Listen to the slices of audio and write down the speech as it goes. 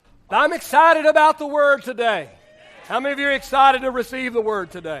I'm excited about the Word today. How many of you are excited to receive the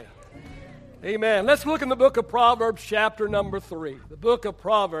Word today? Amen. Let's look in the book of Proverbs, chapter number 3. The book of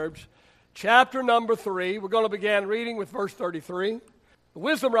Proverbs, chapter number 3. We're going to begin reading with verse 33. The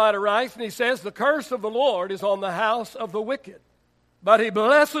wisdom writer writes, and he says, "The curse of the Lord is on the house of the wicked, but he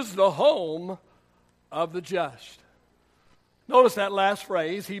blesses the home of the just." Notice that last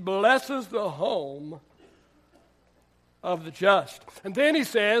phrase, he blesses the home of the just. And then he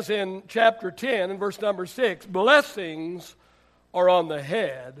says in chapter 10 and verse number 6, blessings are on the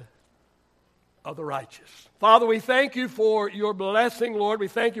head of the righteous. Father, we thank you for your blessing, Lord. We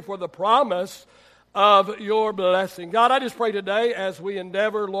thank you for the promise of your blessing. God, I just pray today as we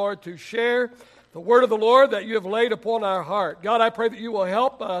endeavor, Lord, to share the word of the Lord that you have laid upon our heart. God, I pray that you will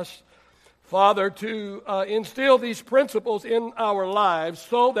help us, Father, to instill these principles in our lives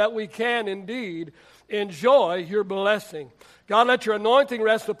so that we can indeed enjoy your blessing. God, let your anointing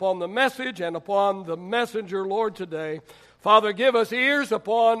rest upon the message and upon the messenger, Lord, today. Father, give us ears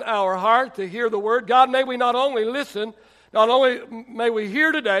upon our heart to hear the word. God, may we not only listen, not only may we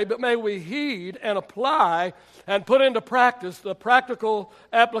hear today, but may we heed and apply and put into practice the practical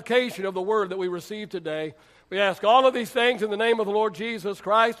application of the word that we receive today. We ask all of these things in the name of the Lord Jesus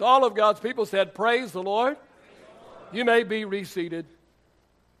Christ. All of God's people said, praise the Lord. You may be reseated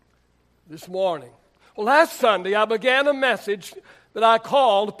this morning. Well, last Sunday, I began a message that I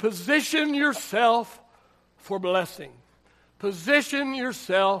called Position Yourself for Blessing. Position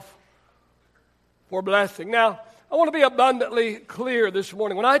yourself for blessing. Now, I want to be abundantly clear this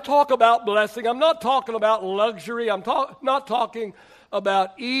morning. When I talk about blessing, I'm not talking about luxury. I'm not talking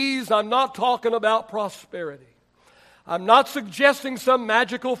about ease. I'm not talking about prosperity. I'm not suggesting some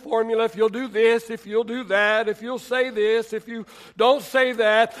magical formula. If you'll do this, if you'll do that, if you'll say this, if you don't say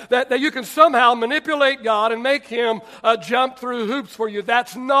that you can somehow manipulate God and make him jump through hoops for you.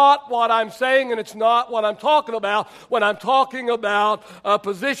 That's not what I'm saying, and it's not what I'm talking about when I'm talking about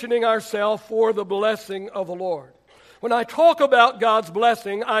positioning ourselves for the blessing of the Lord. When I talk about God's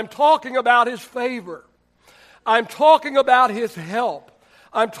blessing, I'm talking about his favor. I'm talking about his help.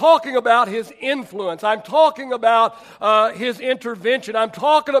 I'm talking about his influence. I'm talking about his intervention. I'm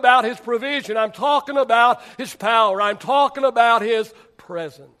talking about his provision. I'm talking about his power. I'm talking about his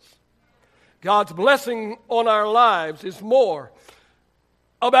presence. God's blessing on our lives is more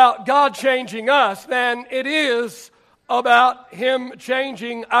about God changing us than it is about him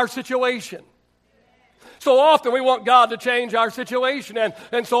changing our situation. So often we want God to change our situation,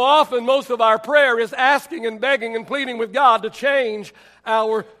 and so often most of our prayer is asking and begging and pleading with God to change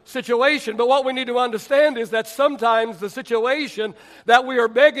our situation. But what we need to understand is that sometimes the situation that we are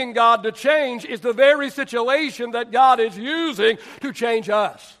begging God to change is the very situation that God is using to change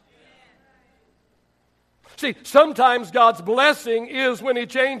us. See, sometimes God's blessing is when he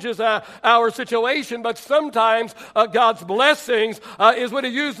changes our situation, but sometimes God's blessings is when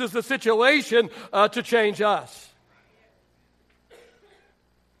he uses the situation to change us.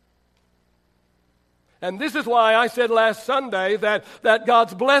 And this is why I said last Sunday that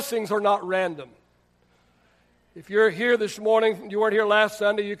God's blessings are not random. If you're here this morning, you weren't here last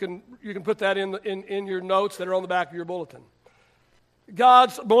Sunday, you can put that in your notes that are on the back of your bulletin.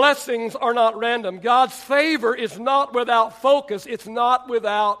 God's blessings are not random. God's favor is not without focus. It's not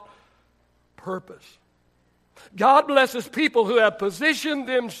without purpose. God blesses people who have positioned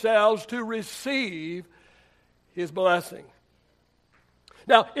themselves to receive his blessing.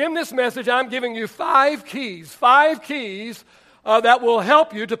 Now, in this message, I'm giving you 5 keys that will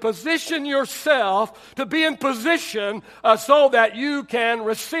help you to position yourself to be in position so that you can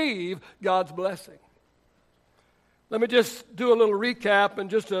receive God's blessing. Let me just do a little recap and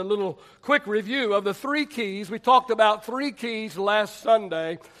just a little quick review of the 3 keys. We talked about 3 keys last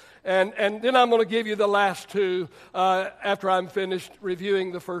Sunday, and then I'm going to give you the last 2 after I'm finished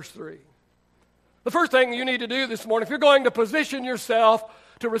reviewing the first 3. The first thing you need to do this morning, if you're going to position yourself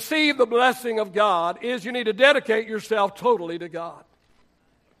to receive the blessing of God, is you need to dedicate yourself totally to God.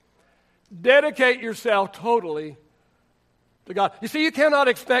 Dedicate yourself totally to God. You see, you cannot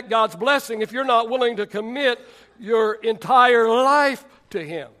expect God's blessing if you're not willing to commit your entire life to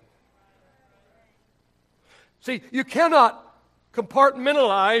him. See, you cannot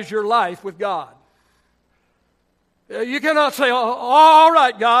compartmentalize your life with God. You cannot say, all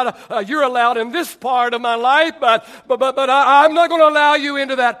right, God, you're allowed in this part of my life, but I'm not going to allow you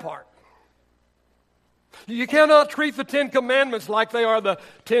into that part. You cannot treat the 10 Commandments like they are the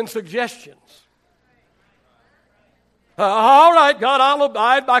 10 suggestions. All right, God, I'll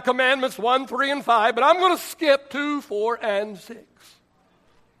abide by commandments 1, 3, and 5, but I'm going to skip 2, 4, and 6.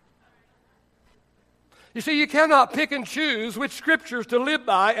 You see, you cannot pick and choose which scriptures to live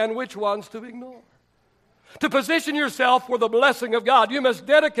by and which ones to ignore. To position yourself for the blessing of God, you must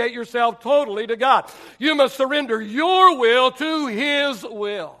dedicate yourself totally to God. You must surrender your will to His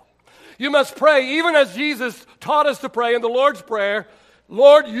will. You must pray, even as Jesus taught us to pray in the Lord's Prayer,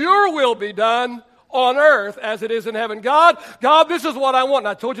 Lord, your will be done on earth as it is in heaven. God, this is what I want. And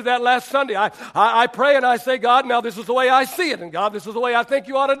I told you that last Sunday. I pray and I say, God, now this is the way I see it. And God, this is the way I think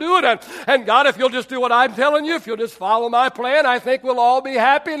you ought to do it. And God, if you'll just do what I'm telling you, if you'll just follow my plan, I think we'll all be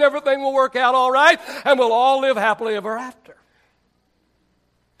happy and everything will work out all right. And we'll all live happily ever after.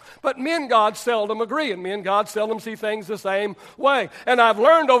 But me and God seldom agree, and me and God seldom see things the same way. And I've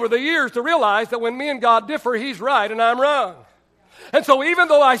learned over the years to realize that when me and God differ, He's right and I'm wrong. And so even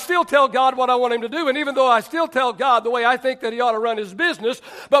though I still tell God what I want Him to do, and even though I still tell God the way I think that He ought to run His business,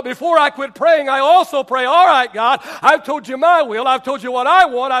 but before I quit praying, I also pray, all right, God, I've told you my will, I've told you what I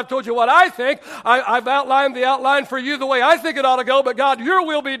want, I've told you what I think, I've outlined the outline for you the way I think it ought to go, but God, your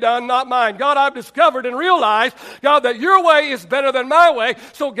will be done, not mine. God, I've discovered and realized, God, that your way is better than my way,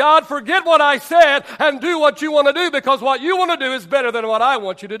 so God, forget what I said and do what you want to do, because what you want to do is better than what I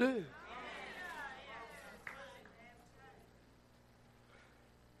want you to do.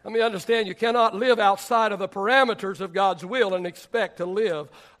 Let me understand, you cannot live outside of the parameters of God's will and expect to live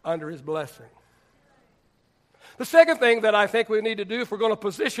under His blessing. The second thing that I think we need to do if we're going to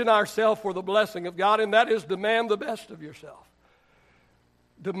position ourselves for the blessing of God, and that is demand the best of yourself.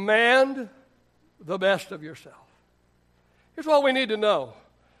 Demand the best of yourself. Here's what we need to know.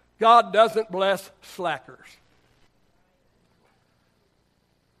 God doesn't bless slackers.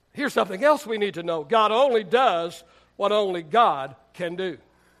 Here's something else we need to know. God only does what only God can do.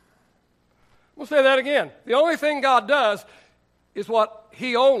 We'll say that again. The only thing God does is what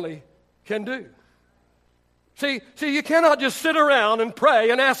He only can do. See, you cannot just sit around and pray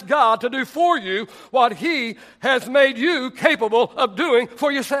and ask God to do for you what He has made you capable of doing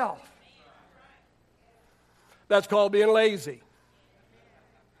for yourself. That's called being lazy.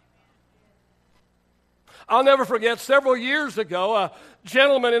 I'll never forget, several years ago, a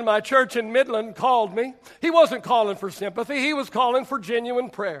gentleman in my church in Midland called me. He wasn't calling for sympathy. He was calling for genuine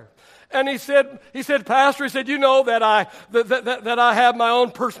prayer. And he said, Pastor, he said, you know that I have my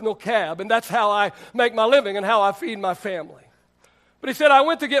own personal cab, and that's how I make my living and how I feed my family. But he said, I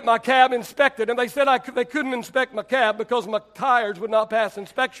went to get my cab inspected, and they said they couldn't inspect my cab because my tires would not pass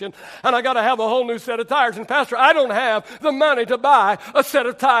inspection, and I got to have a whole new set of tires. And Pastor, I don't have the money to buy a set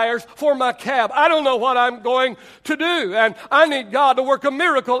of tires for my cab. I don't know what I'm going to do, and I need God to work a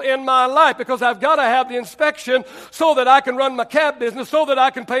miracle in my life because I've got to have the inspection so that I can run my cab business, so that I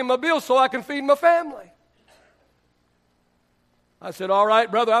can pay my bills, so I can feed my family. I said, all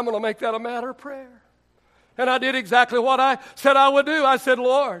right, brother, I'm going to make that a matter of prayer. And I did exactly what I said I would do. I said,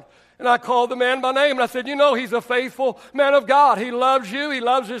 Lord. And I called the man by name, and I said, you know, he's a faithful man of God. He loves you. He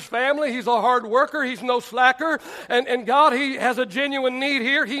loves his family. He's a hard worker. He's no slacker. And God, he has a genuine need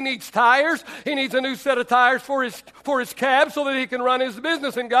here. He needs tires. He needs a new set of tires for his cab so that he can run his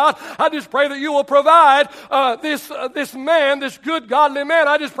business. And God, I just pray that you will provide this man, this good, godly man,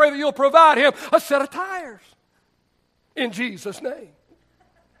 I just pray that you'll provide him a set of tires. In Jesus' name.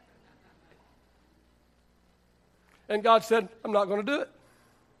 And God said, I'm not going to do it.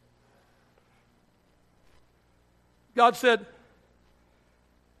 God said,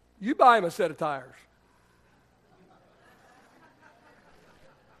 you buy him a set of tires.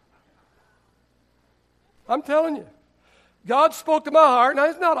 I'm telling you. God spoke to my heart. Now,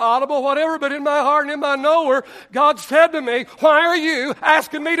 it's not audible, whatever, but in my heart and in my knower, God said to me, why are you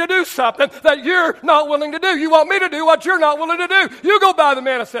asking me to do something that you're not willing to do? You want me to do what you're not willing to do. You go buy the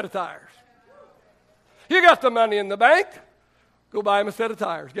man a set of tires. You got the money in the bank. Go buy him a set of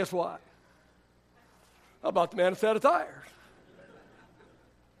tires. Guess what? I bought the man a set of tires.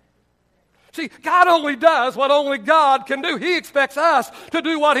 See, God only does what only God can do. He expects us to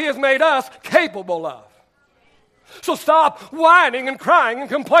do what He has made us capable of. So stop whining and crying and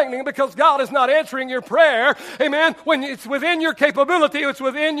complaining because God is not answering your prayer. Amen. When it's within your capability, it's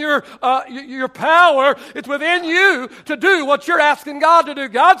within your power, it's within you to do what you're asking God to do.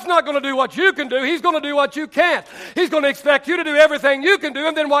 God's not going to do what you can do. He's going to do what you can't. He's going to expect you to do everything you can do,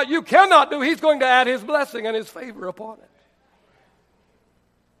 and then what you cannot do, He's going to add His blessing and His favor upon it.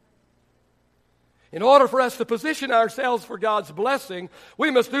 In order for us to position ourselves for God's blessing,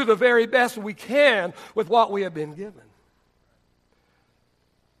 we must do the very best we can with what we have been given.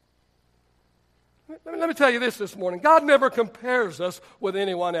 Let me tell you this morning. God never compares us with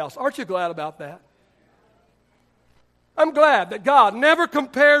anyone else. Aren't you glad about that? I'm glad that God never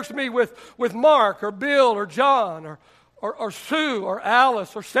compares me with Mark or Bill or John or Sue or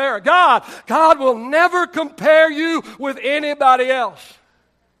Alice or Sarah. God will never compare you with anybody else.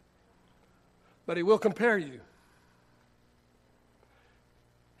 But He will compare you.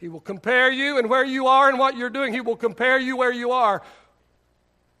 He will compare you and where you are and what you're doing. He will compare you where you are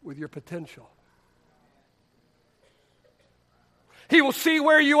with your potential. He will see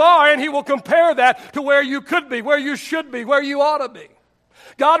where you are and He will compare that to where you could be, where you should be, where you ought to be.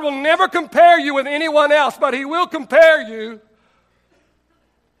 God will never compare you with anyone else, but He will compare you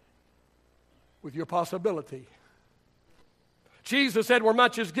with your possibility. Jesus said, where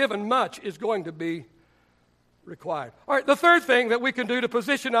much is given, much is going to be required. All right, the third thing that we can do to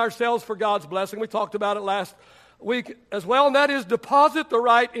position ourselves for God's blessing, we talked about it last week as well, and that is deposit the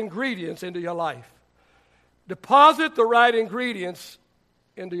right ingredients into your life. Deposit the right ingredients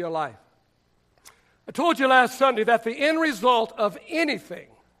into your life. I told you last Sunday that the end result of anything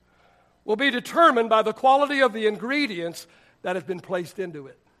will be determined by the quality of the ingredients that have been placed into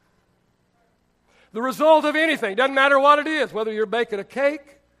it. The result of anything, doesn't matter what it is, whether you're baking a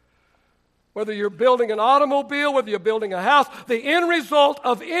cake, whether you're building an automobile, whether you're building a house, the end result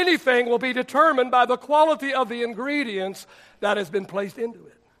of anything will be determined by the quality of the ingredients that has been placed into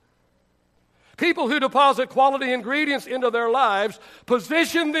it. People who deposit quality ingredients into their lives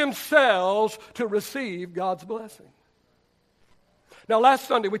position themselves to receive God's blessing. Now, last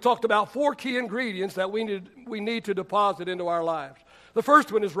Sunday we talked about 4 key ingredients that we need to deposit into our lives. The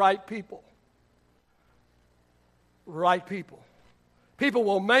first one is right people. Right people. People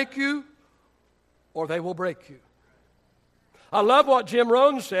will make you or they will break you. I love what Jim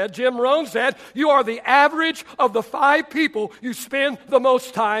Rohn said. Jim Rohn said, you are the average of the 5 people you spend the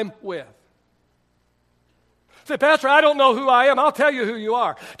most time with. Say, Pastor, I don't know who I am. I'll tell you who you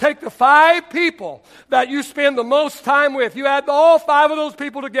are. Take the 5 people that you spend the most time with. You add all 5 of those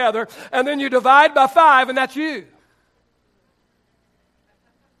people together, and then you divide by 5, and that's you.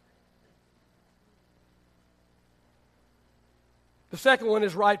 The second one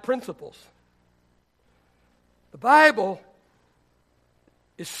is right principles. The Bible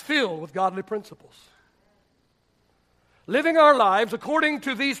is filled with godly principles. Living our lives according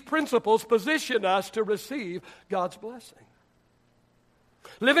to these principles position us to receive God's blessing.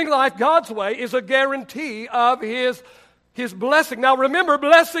 Living life God's way is a guarantee of His blessing. Now remember,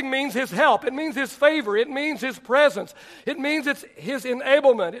 blessing means His help. It means His favor. It means His presence. It means it's His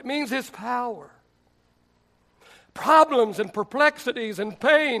enablement. It means His power. Problems and perplexities and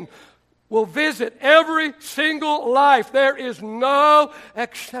pain will visit every single life. There is no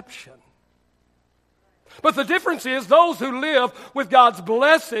exception. But the difference is those who live with God's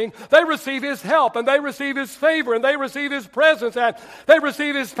blessing, they receive His help, and they receive His favor, and they receive His presence, and they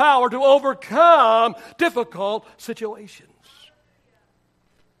receive His power to overcome difficult situations.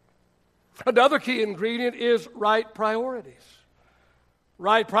 Another key ingredient is right priorities.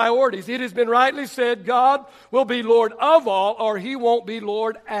 Right priorities. It has been rightly said, God will be Lord of all, or He won't be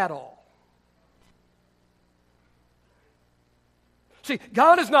Lord at all. See,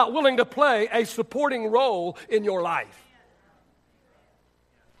 God is not willing to play a supporting role in your life.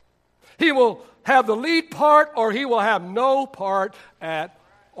 He will have the lead part or He will have no part at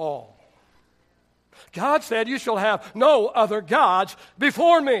all. God said, you shall have no other gods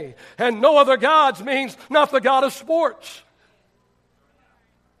before me. And no other gods means not the God of sports.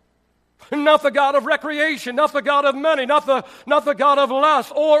 Not the God of recreation, not the God of money, not the God of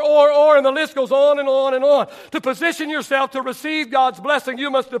lust, or, and the list goes on and on and on. To position yourself to receive God's blessing, you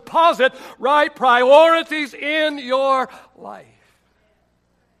must deposit right priorities in your life.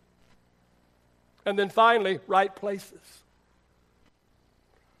 And then finally, right places.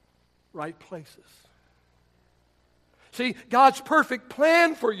 Right places. See, God's perfect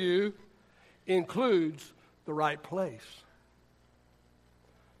plan for you includes the right place.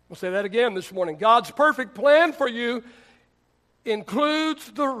 I'll say that again this morning. God's perfect plan for you includes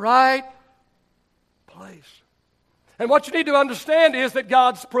the right place. And what you need to understand is that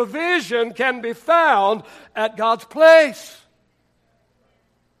God's provision can be found at God's place.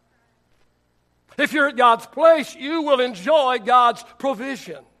 If you're at God's place, you will enjoy God's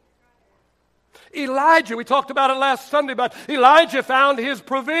provision. Elijah, we talked about it last Sunday, but Elijah found his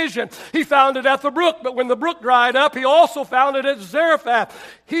provision. He found it at the brook, but when the brook dried up, he also found it at Zarephath.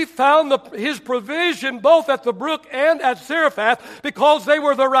 He found his provision both at the brook and at Zarephath because they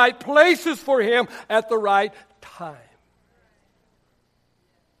were the right places for him at the right time.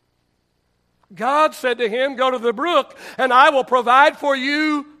 God said to him, go to the brook, and I will provide for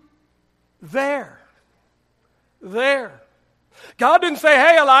you there. There. God didn't say,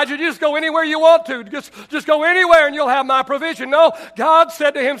 hey, Elijah, just go anywhere you want to. Just go anywhere and you'll have my provision. No, God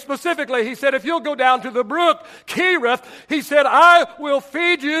said to him specifically, he said, if you'll go down to the brook, Kerith, he said, I will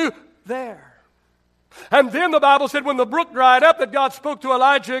feed you there. And then the Bible said when the brook dried up that God spoke to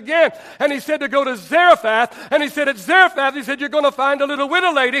Elijah again. And he said to go to Zarephath. And he said at Zarephath, he said, you're going to find a little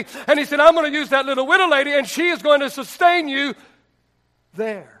widow lady. And he said, I'm going to use that little widow lady and she is going to sustain you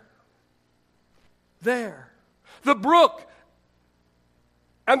there. There. The brook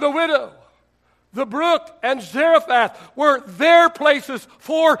and the widow. The brook and Zarephath were their places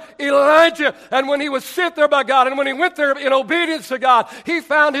for Elijah. And when he was sent there by God and when he went there in obedience to God, he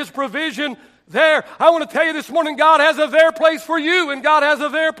found his provision there. I want to tell you this morning, God has a there place for you and God has a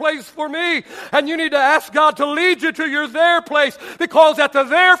there place for me. And you need to ask God to lead you to your there place, because at the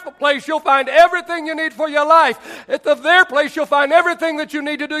there place you'll find everything you need for your life. At the there place you'll find everything that you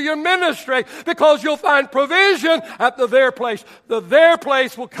need to do your ministry, because you'll find provision at the there place. The there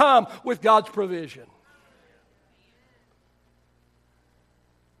place will come with God's provision.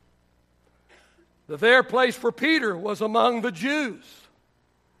 The there place for Peter was among the Jews.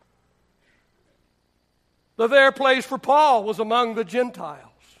 The there place for Paul was among the Gentiles.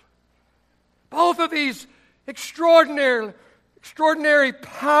 Both of these extraordinary,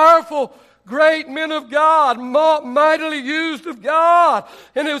 powerful, great men of God, mightily used of God.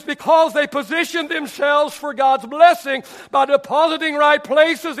 And it was because they positioned themselves for God's blessing by depositing right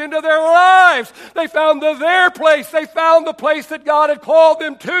places into their lives. They found their place. They found the place that God had called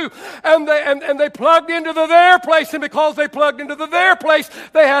them to. And they plugged into the their place. And because they plugged into the their place,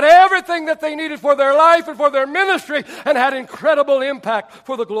 they had everything that they needed for their life and for their ministry and had incredible impact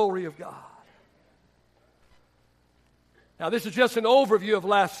for the glory of God. Now, this is just an overview of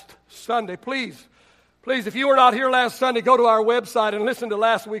last Sunday. Please, if you were not here last Sunday, go to our website and listen to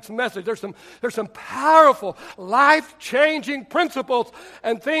last week's message. There's some powerful, life-changing principles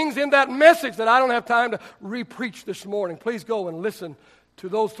and things in that message that I don't have time to re-preach this morning. Please go and listen to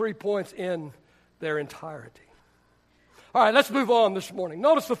those 3 points in their entirety. All right, let's move on this morning.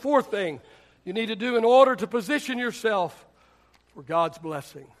 Notice the fourth thing you need to do in order to position yourself for God's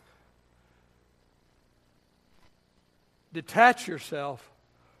blessing. Detach yourself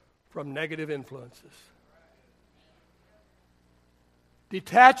from negative influences.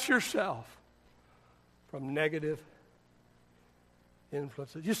 Detach yourself from negative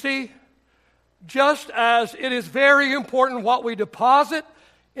influences. You see, just as it is very important what we deposit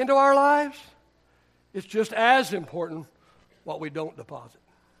into our lives, it's just as important what we don't deposit.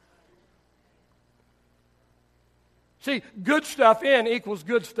 See, good stuff in equals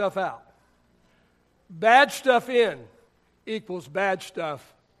good stuff out. Bad stuff in equals bad stuff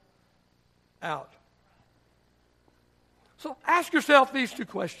out. So ask yourself these two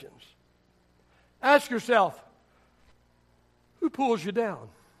questions. Ask yourself, who pulls you down?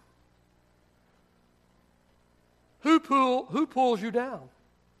 Who pulls you down?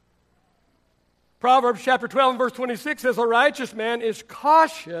 Proverbs chapter 12 and verse 26 says, a righteous man is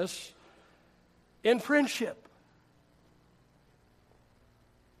cautious in friendship.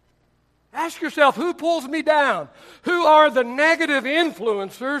 Ask yourself, who pulls me down? Who are the negative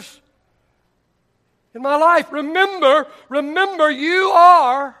influencers in my life? Remember, you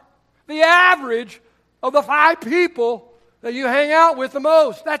are the average of the 5 people that you hang out with the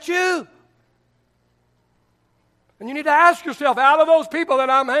most. That's you. And you need to ask yourself, out of those people that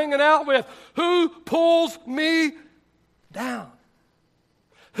I'm hanging out with, who pulls me down?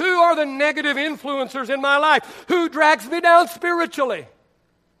 Who are the negative influencers in my life? Who drags me down spiritually?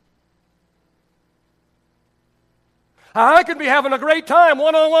 I could be having a great time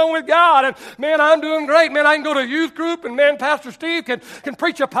one-on-one with God, and man, I'm doing great. Man, I can go to a youth group, and man, Pastor Steve can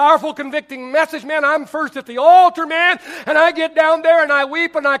preach a powerful, convicting message. Man, I'm first at the altar, man, and I get down there, and I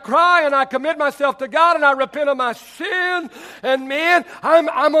weep, and I cry, and I commit myself to God, and I repent of my sin, and man, I'm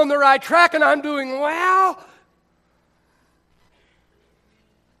on the right track, and I'm doing well.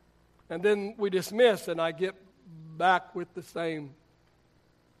 And then we dismiss, and I get back with the same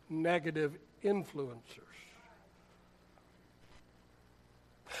negative influencers.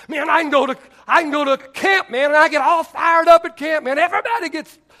 Man, I can go to camp, man, and I get all fired up at camp, man. Everybody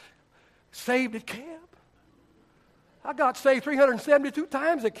gets saved at camp. I got saved 372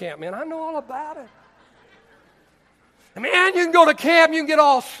 times at camp, man. I know all about it. And man, you can go to camp, you can get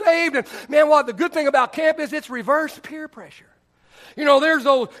all saved, and man, what the good thing about camp is it's reverse peer pressure. There's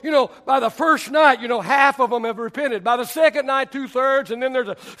those, by the first night, half of them have repented. By the second night, 2/3, and then there's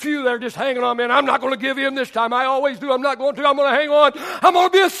a few that are just hanging on, man. I'm not going to give in this time. I always do. I'm not going to. I'm going to hang on. I'm going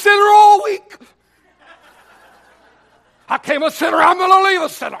to be a sinner all week. I came a sinner. I'm going to leave a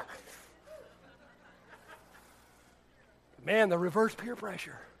sinner. Man, the reverse peer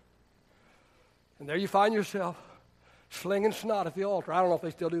pressure. And there you find yourself slinging snot at the altar. I don't know if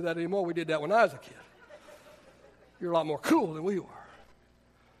they still do that anymore. We did that when I was a kid. You're a lot more cool than we were.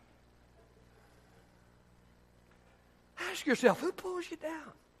 Ask yourself, who pulls you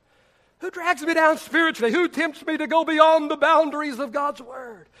down? Who drags me down spiritually? Who tempts me to go beyond the boundaries of God's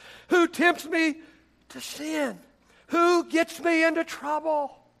Word? Who tempts me to sin? Who gets me into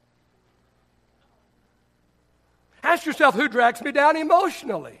trouble? Ask yourself, who drags me down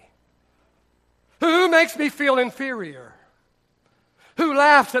emotionally? Who makes me feel inferior? Who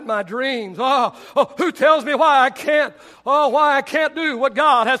laughs at my dreams? Who tells me why I can't do what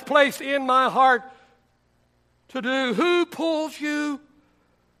God has placed in my heart to do? Who pulls you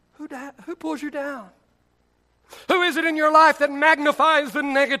down? Who is it in your life that magnifies the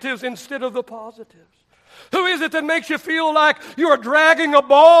negatives instead of the positives? Who is it that makes you feel like you are dragging a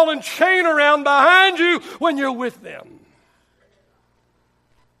ball and chain around behind you when you're with them?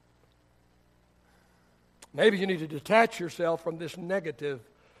 Maybe you need to detach yourself from this negative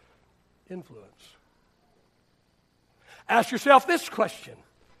influence. Ask yourself this question: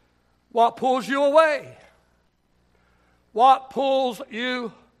 what pulls you away? What pulls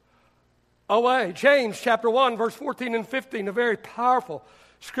you away? James chapter 1, verse 14 and 15, a very powerful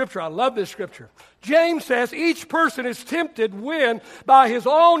scripture. I love this scripture. James says, each person is tempted when, by his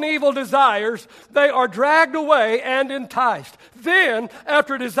own evil desires, they are dragged away and enticed. Then,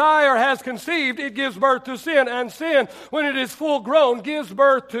 after desire has conceived, it gives birth to sin. And sin, when it is full grown, gives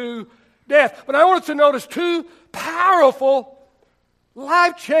birth to death. But I want us to notice two powerful,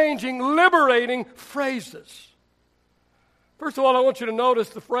 life-changing, liberating phrases. First of all, I want you to notice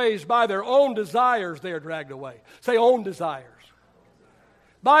the phrase, by their own desires they are dragged away. Say, own desires.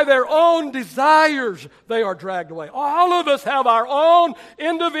 By their own desires, they are dragged away. All of us have our own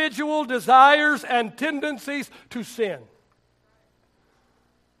individual desires and tendencies to sin.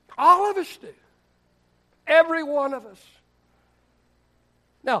 All of us do. Every one of us.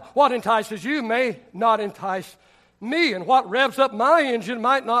 Now, what entices you may not entice me, and what revs up my engine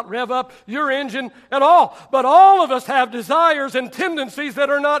might not rev up your engine at all. But all of us have desires and tendencies that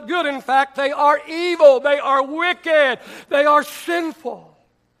are not good. In fact, they are evil. They are wicked. They are sinful.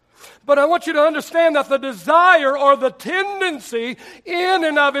 But I want you to understand that the desire or the tendency in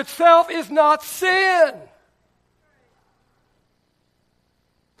and of itself is not sin.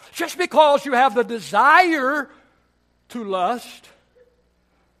 Just because you have the desire to lust,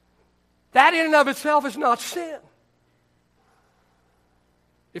 that in and of itself is not sin.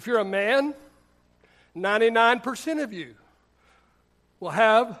 If you're a man, 99% of you will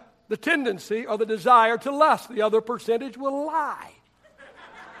have the tendency or the desire to lust. The other percentage will lie.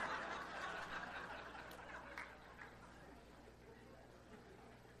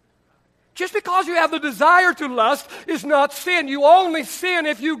 Just because you have the desire to lust is not sin. You only sin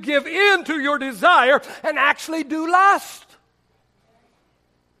if you give in to your desire and actually do lust.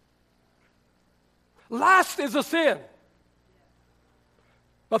 Lust is a sin.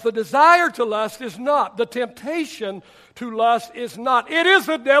 But the desire to lust is not. The temptation to lust is not. It is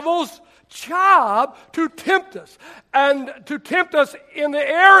the devil's job to tempt us. And to tempt us in the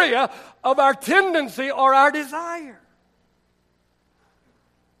area of our tendency or our desire.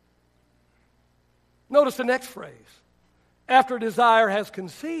 Notice the next phrase. After desire has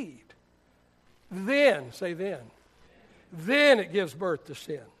conceived, then it gives birth to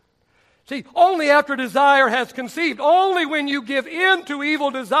sin. See, only after desire has conceived, only when you give in to evil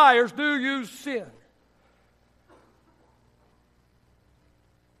desires do you sin.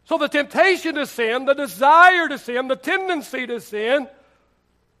 So the temptation to sin, the desire to sin, the tendency to sin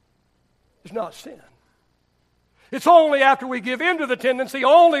is not sin. It's only after we give in to the tendency,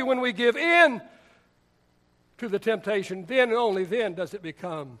 only when we give in to the temptation, then and only then does it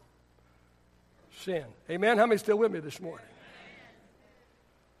become sin. Amen? How many still with me this morning?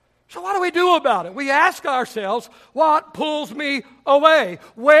 So what do we do about it? We ask ourselves, what pulls me away?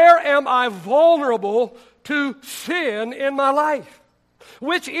 Where am I vulnerable to sin in my life?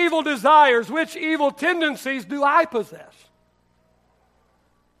 Which evil desires, which evil tendencies do I possess?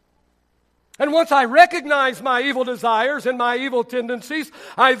 And once I recognize my evil desires and my evil tendencies,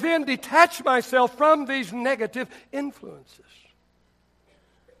 I then detach myself from these negative influences.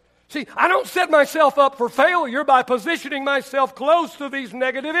 See, I don't set myself up for failure by positioning myself close to these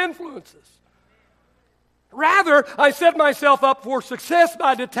negative influences. Rather, I set myself up for success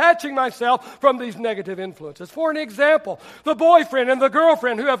by detaching myself from these negative influences. For an example, the boyfriend and the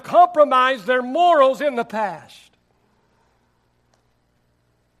girlfriend who have compromised their morals in the past.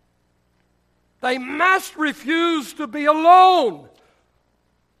 They must refuse to be alone.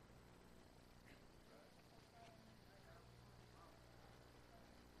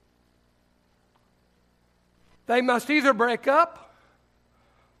 They must either break up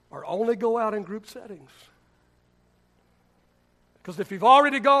or only go out in group settings. Because if you've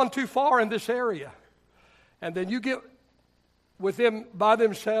already gone too far in this area, and then you get with them by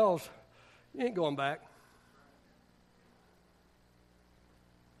themselves, you ain't going back.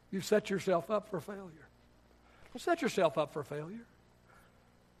 You've set yourself up for failure. Don't set yourself up for failure.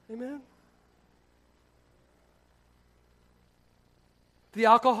 Amen? The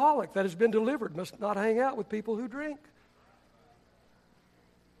alcoholic that has been delivered must not hang out with people who drink.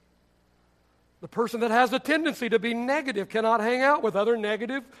 The person that has a tendency to be negative cannot hang out with other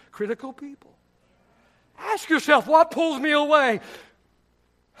negative, critical people. Ask yourself, what pulls me away?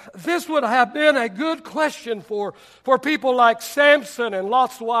 This would have been a good question for people like Samson and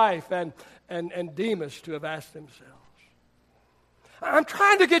Lot's wife and Demas to have asked themselves. I'm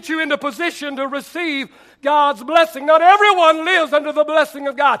trying to get you into position to receive God's blessing. Not everyone lives under the blessing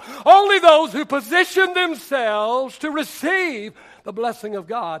of God. Only those who position themselves to receive the blessing of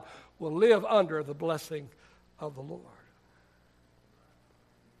God will live under the blessing of the Lord.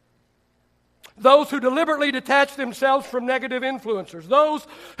 Those who deliberately detach themselves from negative influencers. Those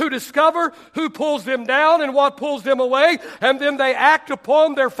who discover who pulls them down and what pulls them away, and then they act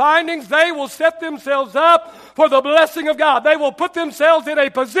upon their findings. They will set themselves up for the blessing of God. They will put themselves in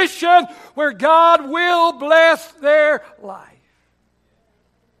a position where God will bless their life.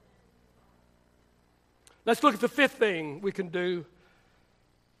 Let's look at the fifth thing we can do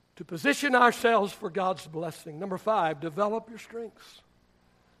to position ourselves for God's blessing. Number 5, develop your strengths.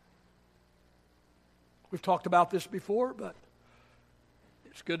 We've talked about this before, but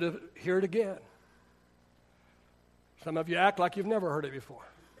it's good to hear it again. Some of you act like you've never heard it before.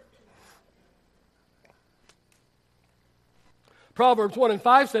 Proverbs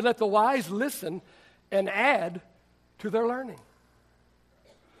 1:5 said, "Let the wise listen and add to their learning."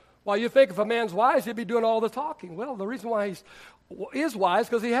 Well, you think if a man's wise, he'd be doing all the talking. Well, the reason why he is wise is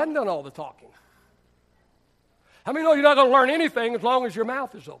because he hadn't done all the talking. How many know you're not going to learn anything as long as your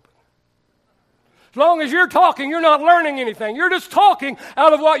mouth is open? As long as you're talking, you're not learning anything. You're just talking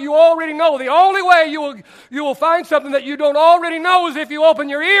out of what you already know. The only way you will find something that you don't already know is if you open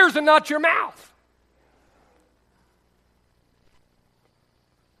your ears and not your mouth.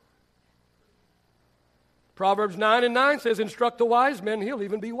 Proverbs 9:9 says, "Instruct the wise man, he'll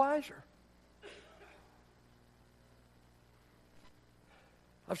even be wiser."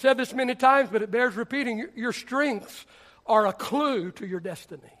 I've said this many times, but it bears repeating. Your strengths are a clue to your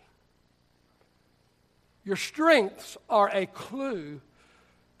destiny. Your strengths are a clue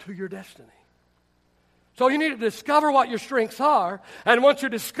to your destiny. So you need to discover what your strengths are, and once you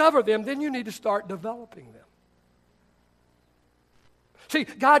discover them, then you need to start developing them. See,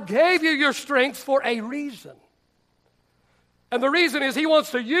 God gave you your strengths for a reason. And the reason is He wants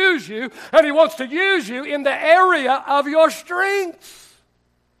to use you, and He wants to use you in the area of your strengths.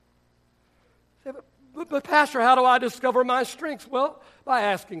 But Pastor, how do I discover my strengths? Well, by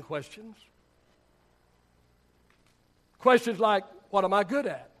asking questions. Questions like, what am I good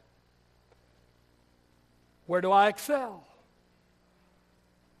at? Where do I excel?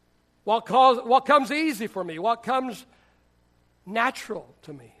 What comes easy for me? What comes natural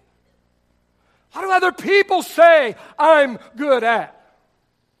to me? What do other people say I'm good at?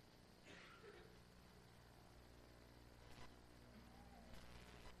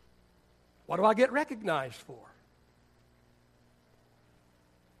 What do I get recognized for?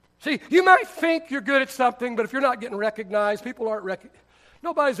 See, you might think you're good at something, but if you're not getting recognized, people aren't recognized.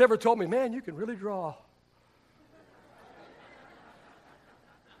 Nobody's ever told me, man, you can really draw.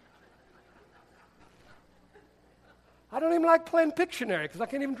 I don't even like playing Pictionary because I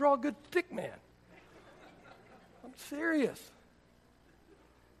can't even draw a good stick man. I'm serious.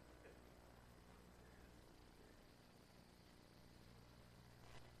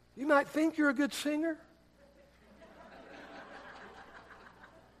 You might think you're a good singer.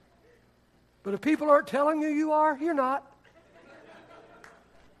 But if people aren't telling you you are, you're not.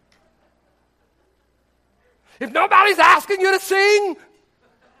 If nobody's asking you to sing,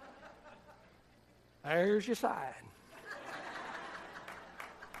 there's your sign.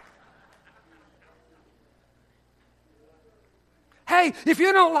 Hey, if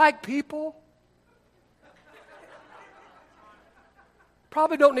you don't like people,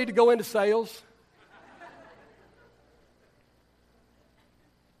 probably don't need to go into sales.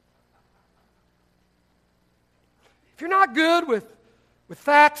 If you're not good with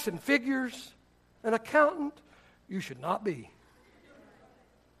facts and figures, an accountant, you should not be.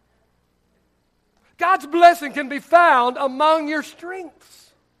 God's blessing can be found among your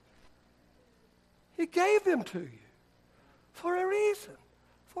strengths. He gave them to you for a reason,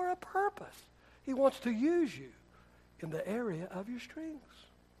 for a purpose. He wants to use you in the area of your strengths.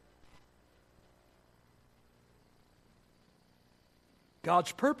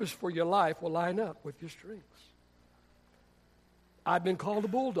 God's purpose for your life will line up with your strengths. I've been called a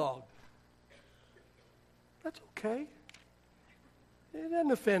bulldog. That's okay. It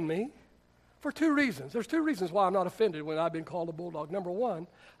doesn't offend me for two reasons. There's two reasons why I'm not offended when I've been called a bulldog. Number one,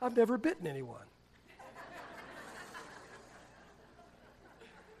 I've never bitten anyone.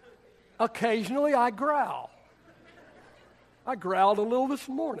 Occasionally, I growl. I growled a little this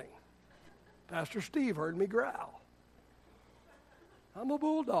morning. Pastor Steve heard me growl. I'm a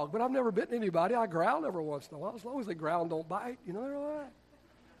bulldog, but I've never bitten anybody. I growl every once in a while. As long as they growl and don't bite, they're all right.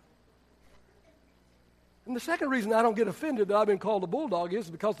 And the second reason I don't get offended that I've been called a bulldog is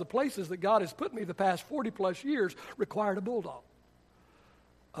because the places that God has put me the past 40-plus years required a bulldog.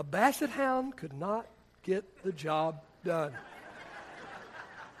 A basset hound could not get the job done.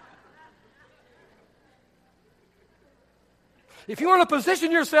 If you want to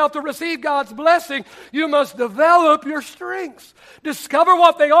position yourself to receive God's blessing, you must develop your strengths. Discover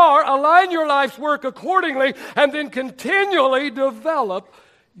what they are, align your life's work accordingly, and then continually develop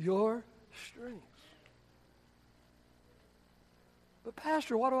your strengths. But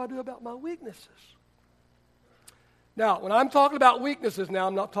Pastor, what do I do about my weaknesses? Now, when I'm talking about weaknesses now,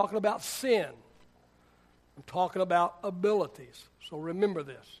 I'm not talking about sin. I'm talking about abilities. So remember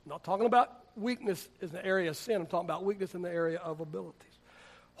this. I'm not talking about weakness in the area of sin. I'm talking about weakness in the area of abilities.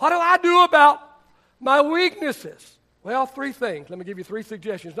 What do I do about my weaknesses? Well, three things. Let me give you three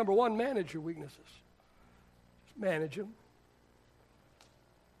suggestions. Number one, manage your weaknesses. Just manage them.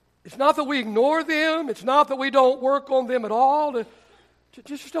 It's not that we ignore them. It's not that we don't work on them at all.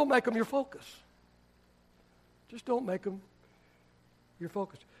 Just don't make them your focus. Just don't make them your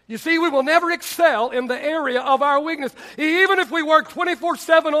focus. You see, we will never excel in the area of our weakness. Even if we work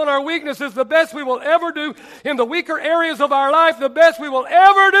 24/7 on our weaknesses, the best we will ever do in the weaker areas of our life, the best we will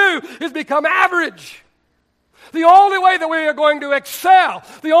ever do is become average. The only way that we are going to excel,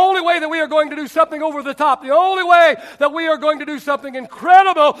 the only way that we are going to do something over the top, the only way that we are going to do something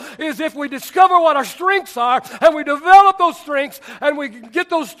incredible is if we discover what our strengths are and we develop those strengths and we get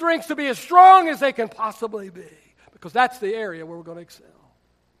those strengths to be as strong as they can possibly be. Because that's the area where we're going to excel.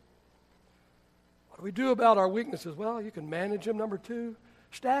 What do we do about our weaknesses? Well, you can manage them. Number two,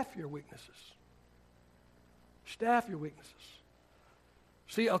 staff your weaknesses. Staff your weaknesses.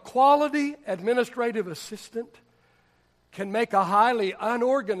 See, a quality administrative assistant can make a highly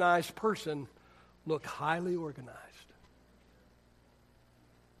unorganized person look highly organized.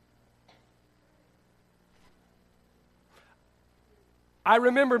 I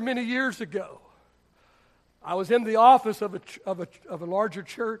remember many years ago, I was in the office of a larger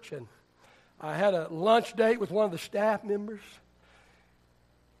church, and I had a lunch date with one of the staff members.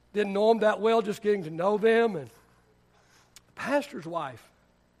 Didn't know them that well, just getting to know them, and the pastor's wife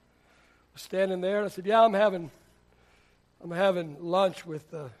was standing there, and I said, "Yeah, I'm having lunch with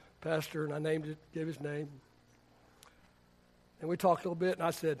the pastor," and I named it, gave his name. And we talked a little bit, and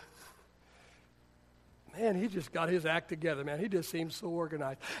I said, "Man, he just got his act together, man. He just seems so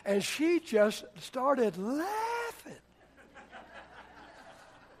organized." And she just started laughing.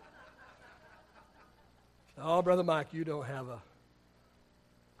 "Oh, Brother Mike, you don't have a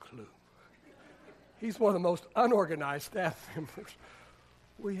clue. He's one of the most unorganized staff members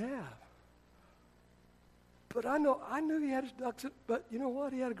we have." But I knew he had his ducks in, but you know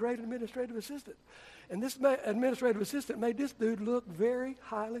what? He had a great administrative assistant. And this administrative assistant made this dude look very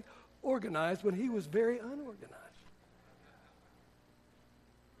highly organized when he was very unorganized.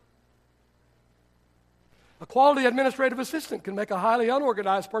 A quality administrative assistant can make a highly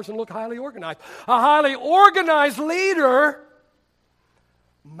unorganized person look highly organized. A highly organized leader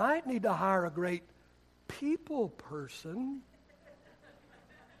might need to hire a great people person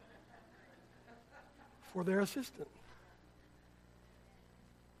for their assistant.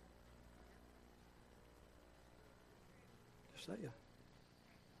 Just saying.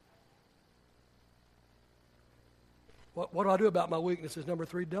 What do I do about my weaknesses? Number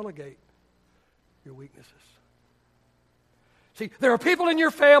three, delegate your weaknesses. See, there are people in your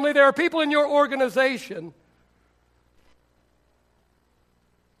family, there are people in your organization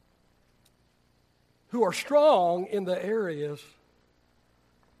who are strong in the areas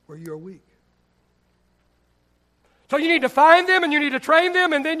where you're weak. So you need to find them and you need to train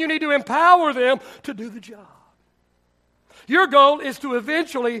them and then you need to empower them to do the job. Your goal is to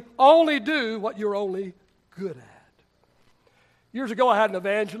eventually only do what you're only good at. Years ago I had an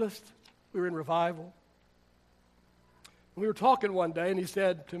evangelist. We were in revival. We were talking one day and he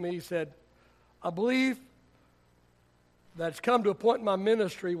said to me, "I believe that it's come to a point in my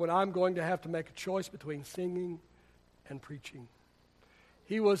ministry when I'm going to have to make a choice between singing and preaching.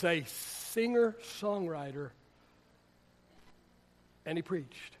 He was a singer-songwriter, and he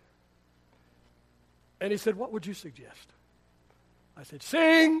preached. And he said, "What would you suggest?" I said,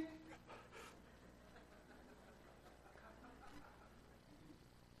 "Sing." He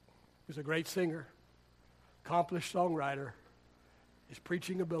was a great singer, accomplished songwriter. His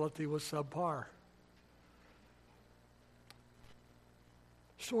preaching ability was subpar.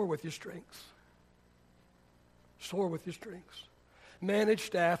 Soar with your strengths. Soar with your strengths. Manage,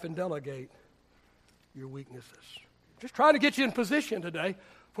 staff, and delegate your weaknesses. Just trying to get you in position today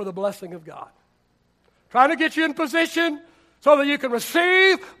for the blessing of God. Trying to get you in position so that you can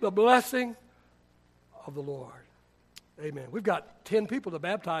receive the blessing of the Lord. Amen. We've got 10 people to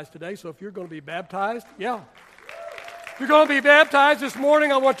baptize today, so if you're going to be baptized, yeah. If you're going to be baptized this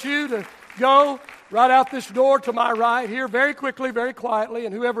morning, I want you to go right out this door to my right here very quickly, very quietly,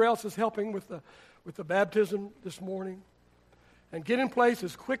 and whoever else is helping with the baptism this morning. And get in place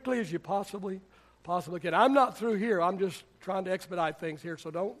as quickly as you possibly can. I'm not through here. I'm just trying to expedite things here, so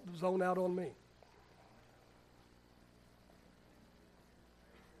don't zone out on me.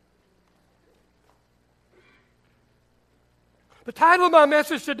 The title of my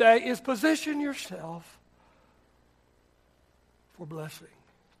message today is Position Yourself for Blessing.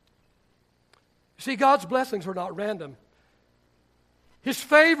 You see, God's blessings are not random. His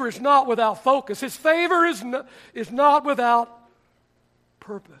favor is not without focus. His favor is not without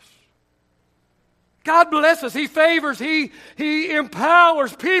purpose. God blesses. He favors. He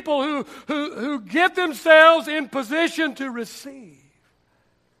empowers people who get themselves in position to receive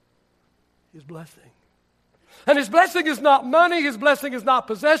His blessing. And His blessing is not money. His blessing is not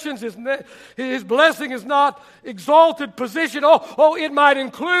possessions. His blessing is not exalted position. Oh, it might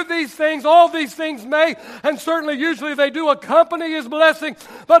include these things. All these things may, and certainly usually they do accompany His blessing.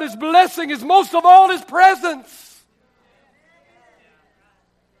 But His blessing is most of all His presence.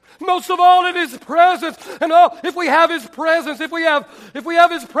 Most of all, it is presence. And if we have His presence, if we have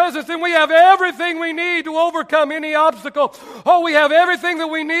His presence, then we have everything we need to overcome any obstacle. Oh, we have everything that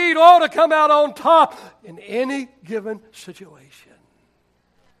we need, to come out on top in any given situation.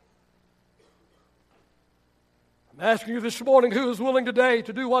 I'm asking you this morning, who is willing today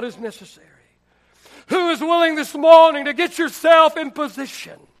to do what is necessary? Who is willing this morning to get yourself in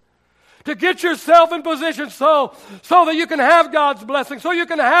position? To get yourself in position so that you can have God's blessing, so you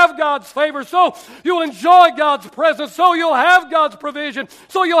can have God's favor, so you'll enjoy God's presence, so you'll have God's provision,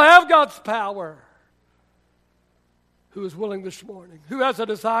 so you'll have God's power. Who is willing this morning? Who has a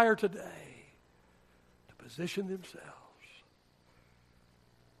desire today to position themselves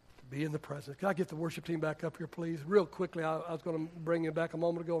to be in the presence? Can I get the worship team back up here, please? Real quickly, I was going to bring you back a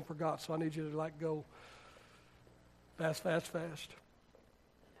moment ago and forgot, so I need you to go fast.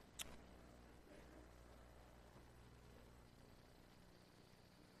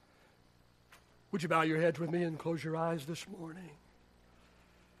 Would you bow your heads with me and close your eyes this morning?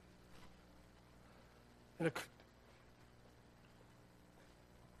 In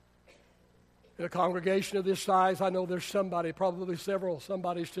a congregation of this size, I know there's somebody, probably several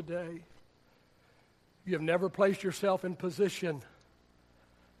somebodies today. You have never placed yourself in position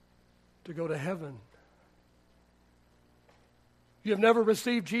to go to heaven. You have never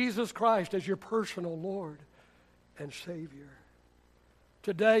received Jesus Christ as your personal Lord and Savior.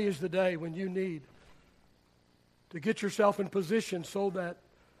 Today is the day when you need to get yourself in position so that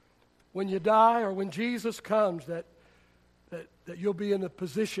when you die or when Jesus comes, that you'll be in a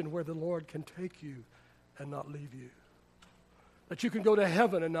position where the Lord can take you and not leave you. That you can go to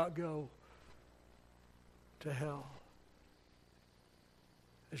heaven and not go to hell.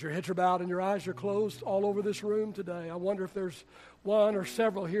 As your heads are bowed and your eyes are closed all over this room today, I wonder if there's one or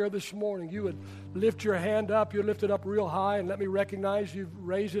several here this morning. You would lift your hand up. You lift it up real high and let me recognize you've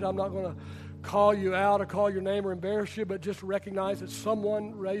raised it. I'm not going to call you out or call your name or embarrass you, but just recognize that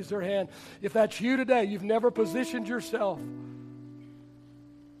someone raised their hand. If that's you today, you've never positioned yourself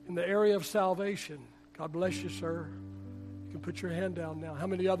in the area of salvation. God bless you, sir. You can put your hand down now. How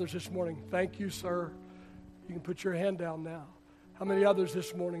many others this morning? Thank you, sir. You can put your hand down now. How many others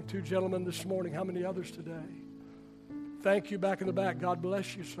this morning? 2 gentlemen this morning. How many others today? Thank you back in the back. God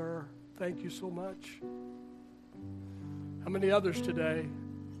bless you, sir. Thank you so much. How many others today?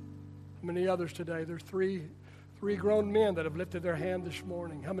 How many others today? There are three grown men that have lifted their hand this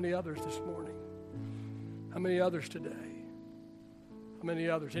morning. How many others this morning? How many others today? How many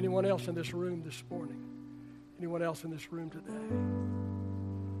others? Anyone else in this room this morning? Anyone else in this room today?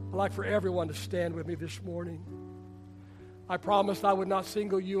 I'd like for everyone to stand with me this morning. I promised I would not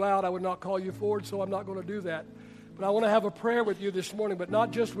single you out. I would not call you forward, so I'm not going to do that. But I want to have a prayer with you this morning, but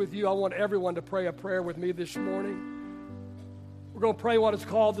not just with you. I want everyone to pray a prayer with me this morning. We're going to pray what is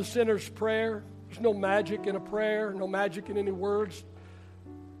called the sinner's prayer. There's no magic in a prayer, no magic in any words.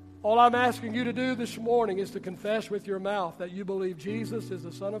 All I'm asking you to do this morning is to confess with your mouth that you believe Jesus is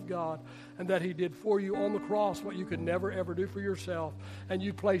the Son of God and that He did for you on the cross what you could never, ever do for yourself. And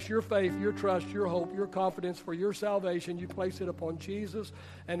you place your faith, your trust, your hope, your confidence for your salvation. You place it upon Jesus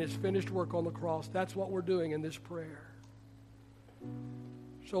and His finished work on the cross. That's what we're doing in this prayer.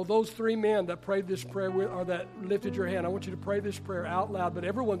 So those three men that prayed this prayer or that lifted your hand, I want you to pray this prayer out loud, but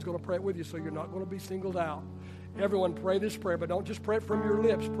everyone's going to pray it with you, so you're not going to be singled out. Everyone pray this prayer, but don't just pray it from your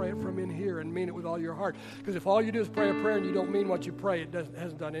lips. Pray it from in here and mean it with all your heart. Because if all you do is pray a prayer and you don't mean what you pray, it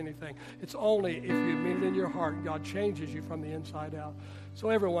hasn't done anything. It's only if you mean it in your heart, God changes you from the inside out.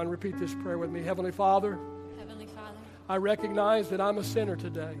 So everyone, repeat this prayer with me. Heavenly Father, I recognize that I'm a sinner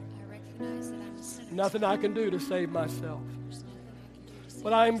today. Nothing I can do to save myself.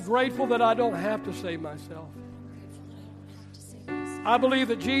 But I am grateful that I don't have to save myself. I believe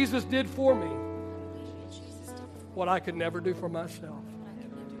that Jesus did for me what I could never do for myself.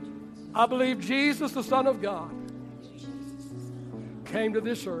 I believe Jesus, the Son of God, came to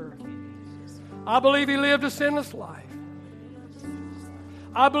this earth. I believe He lived a sinless life.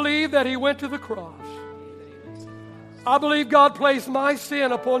 I believe that He went to the cross. I believe God placed my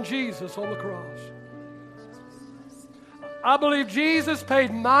sin upon Jesus on the cross. I believe Jesus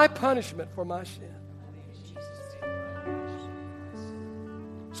paid my punishment for my sin.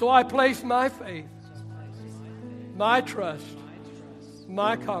 So I place my faith, my trust,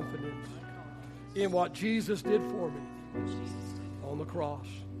 my confidence in what Jesus did for me on the cross.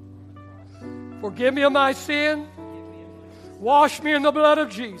 Forgive me of my sin. Wash me in the blood of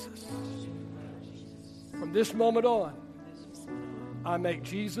Jesus. From this moment on, I make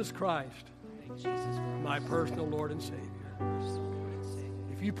Jesus Christ my personal Lord and Savior.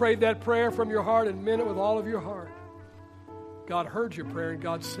 If you prayed that prayer from your heart and meant it with all of your heart, God heard your prayer and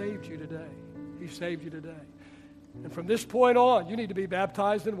God saved you today. He saved you today. And from this point on, you need to be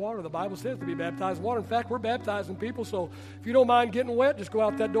baptized in water. The Bible says to be baptized in water. In fact, we're baptizing people, so if you don't mind getting wet, just go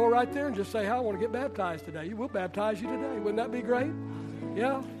out that door right there and just say, "Hey, I want to get baptized today." We'll baptize you today. Wouldn't that be great?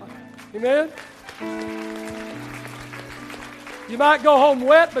 Yeah? Amen? You might go home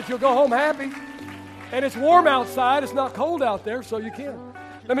wet, but you'll go home happy. And it's warm outside. It's not cold out there, so you can.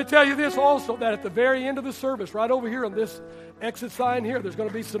 Let me tell you this also, that at the very end of the service, right over here on this exit sign here, there's going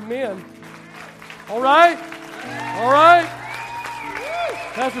to be some men. All right? All right?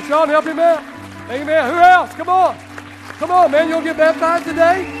 Pastor Sean, help him out. Amen. Who else? Come on. Come on, man. You want to get baptized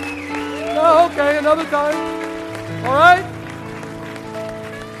today? No, okay, another time. All right?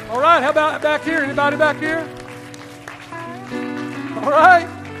 All right, how about back here? Anybody back here? All right?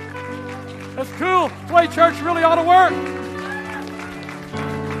 That's cool. That's the way church really ought to work.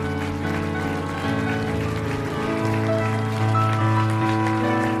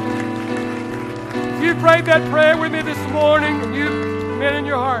 If you prayed that prayer with me this morning and you meant in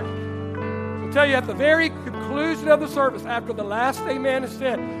your heart, I'll tell you at the very conclusion of the service, after the last amen is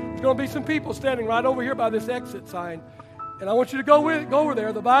said, there's going to be some people standing right over here by this exit sign. And I want you to go over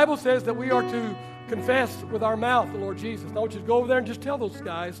there. The Bible says that we are to confess with our mouth the Lord Jesus. And I want you to go over there and just tell those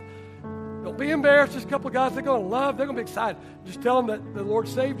guys, don't be embarrassed. Just a couple of guys they're going to love. They're going to be excited. Just tell them that the Lord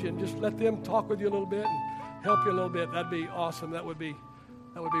saved you and just let them talk with you a little bit and help you a little bit. That'd be awesome. That would be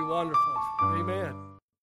wonderful. Amen.